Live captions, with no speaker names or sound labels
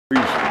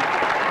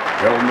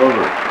Have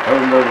another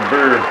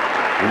beer.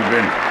 We've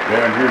been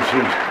down here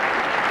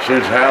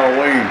since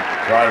Halloween,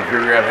 trying to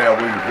figure out how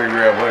we can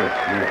figure out a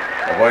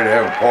way to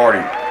have a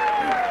party.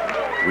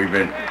 We've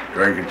been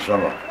drinking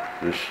some of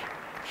this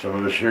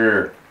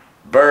here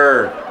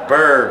beer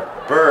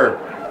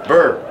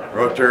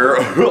right there.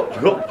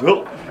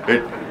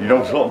 You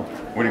know something?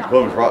 When it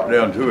comes right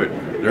down to it,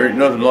 there ain't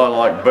nothing I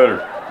like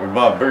better with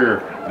my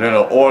beer than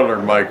an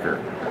Oiler maker.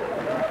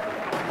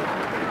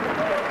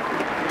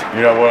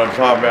 You know what I'm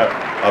talking about?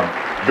 A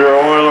beer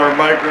Oiler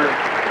maker?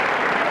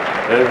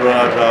 That's what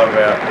I'm talking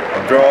about.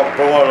 A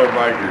Oiler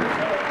maker.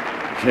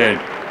 And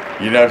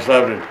you know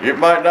something? It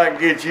might not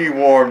get you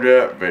warmed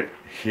up, but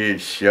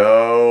it's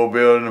sure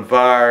building a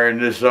fire in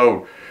this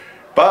old.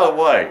 By the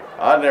way,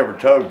 I never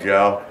told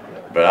y'all,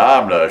 but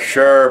I'm the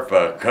sheriff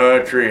of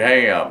Country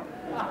Hamm.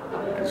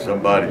 And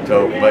somebody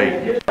told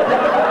me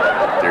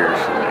there's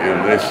some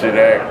illicit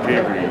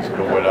activities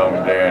going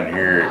on down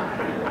here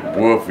at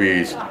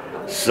Wolfy's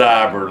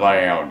Cyber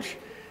Lounge.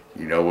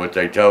 You know what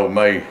they told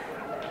me?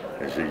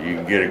 They said you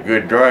can get a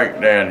good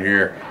drink down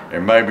here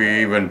and maybe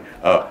even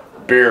a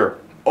beer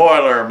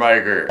Oiler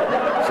maker.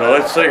 So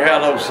let's see how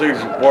those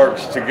things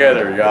works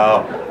together,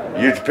 y'all.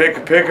 You pick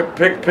up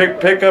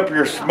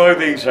your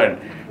smoothies and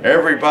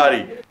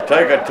everybody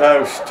take a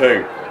toast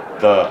to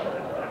the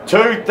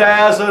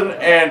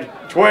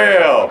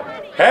 2012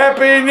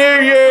 Happy New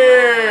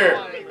Year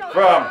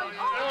from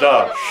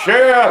the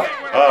Sheriff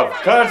of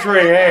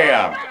Country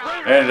Hamm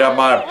and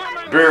my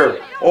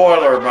beer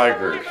Oiler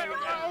makers.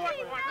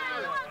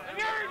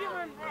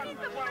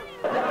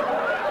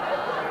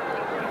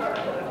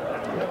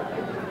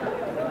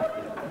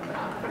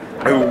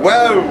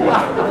 Whoa!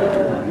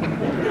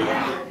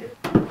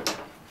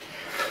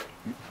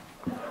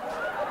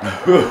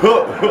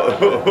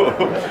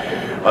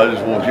 I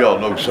just want y'all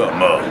to know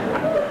something.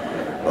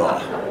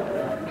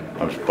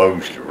 I'm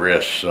supposed to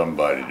arrest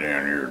somebody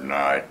down here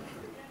tonight.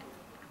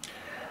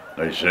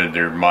 They said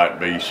there might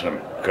be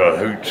some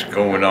cahoots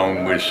going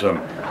on with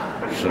some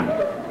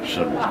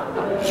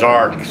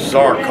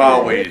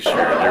Zarqawis, or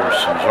there was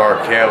some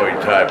Zarqawi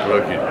type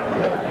looking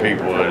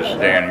people that's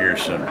down here,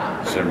 some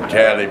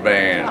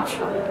Talibans.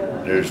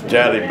 There's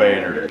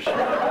Talibaners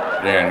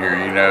down here,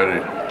 you know,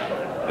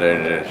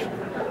 that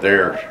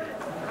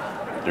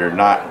they're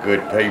not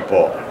good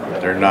people.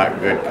 They're not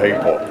good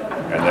people,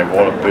 and they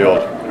want to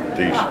build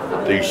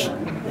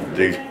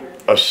these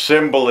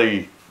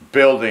assembly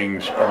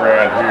buildings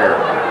around here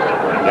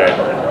that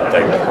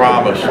they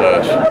promise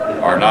us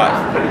are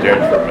not the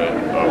detriment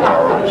of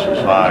our own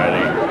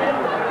society.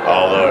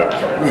 Although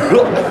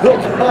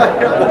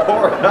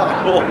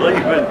I don't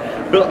believe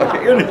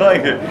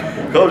anything that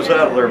comes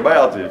out of their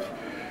mouth if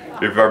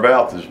their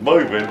mouth is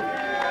moving,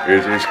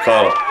 it's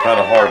kind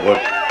of hard.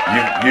 Look,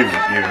 you've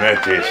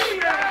met this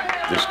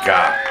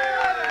guy,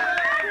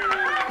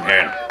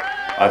 and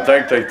I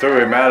think they threw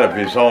him out of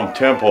his own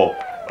temple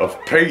of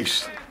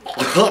peace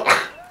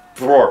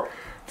for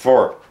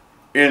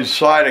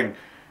inciting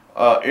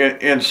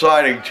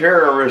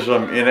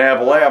terrorism in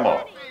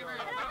Alabama.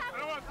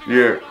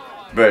 Yeah,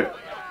 but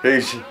he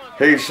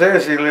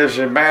says he lives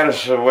in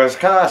Madison,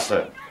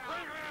 Wisconsin.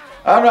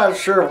 I'm not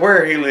sure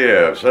where he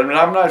lives, and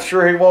I'm not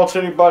sure he wants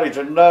anybody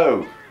to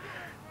know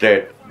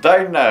that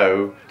they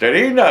know that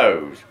he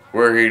knows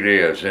where he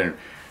lives. And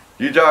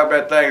you talk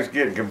about things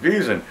getting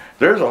confusing.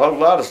 There's a whole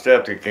lot of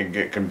stuff that can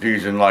get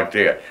confusing like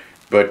that.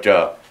 But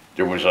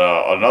there was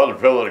another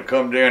fellow that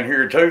come down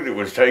here too that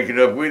was taken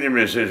up with him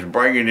that is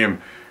bringing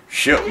him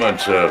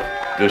shipments of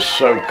this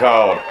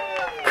so-called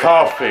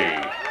coffee.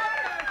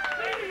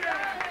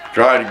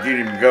 Tried to get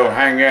him to go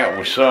hang out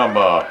with some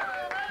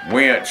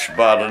wench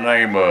by the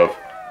name of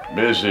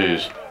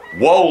Mrs.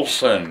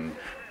 Wolfson.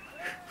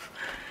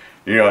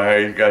 You know how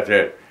he's got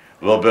that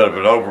little bit of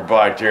an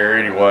overbite there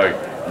anyway,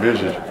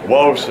 Mrs.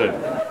 Wolfson.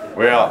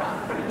 Well,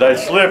 they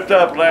slipped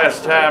up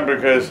last time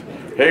because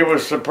he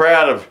was so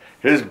proud of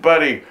his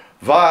buddy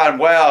Vine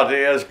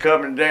Wildez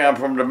coming down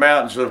from the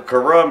mountains of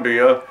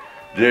Columbia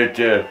that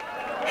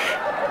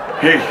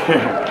he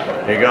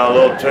got a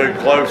little too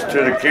close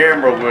to the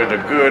camera with a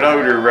good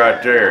odor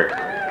right there.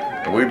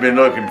 And we've been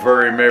looking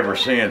for him ever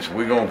since.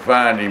 We're going to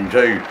find him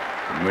too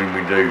when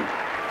we do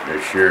the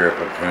Sheriff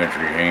of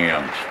Country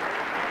Hamm's.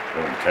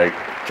 Going to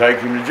take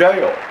him to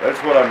jail. That's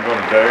what I'm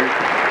going to do.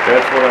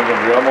 That's what I'm going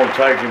to do. I'm going to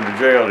take him to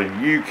jail,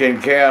 and you can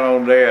count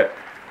on that,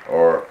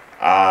 or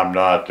I'm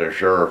not the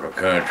Sheriff of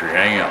Country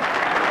Hamm.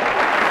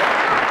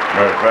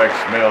 Matter of fact, it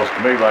smells to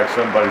me like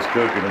somebody's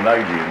cooking an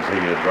alien's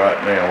head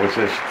right now. What's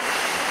this?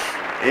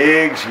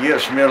 Eggs? Yeah,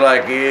 smell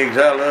like eggs.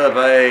 I love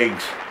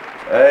eggs.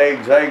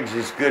 Eggs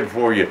is good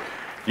for you.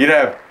 You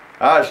know,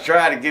 I was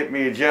trying to get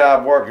me a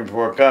job working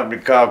for a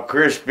company called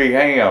Crispy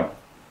Hamm.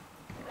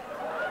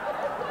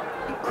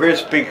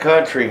 Crispy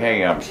Country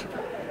Hams.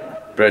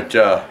 But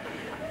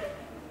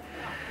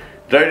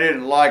they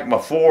didn't like my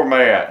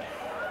format.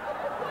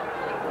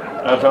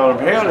 I told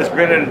them, hell, it's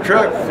been in the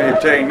truck for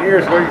 15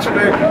 years. What do you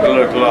expect it to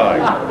look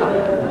like?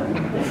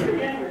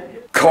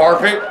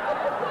 Carpet?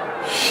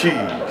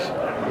 Jeez.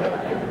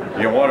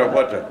 You wonder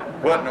what the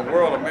what in the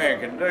world a man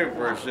can do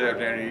for himself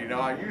down here. You know,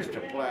 I used to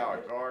plow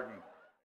a garden.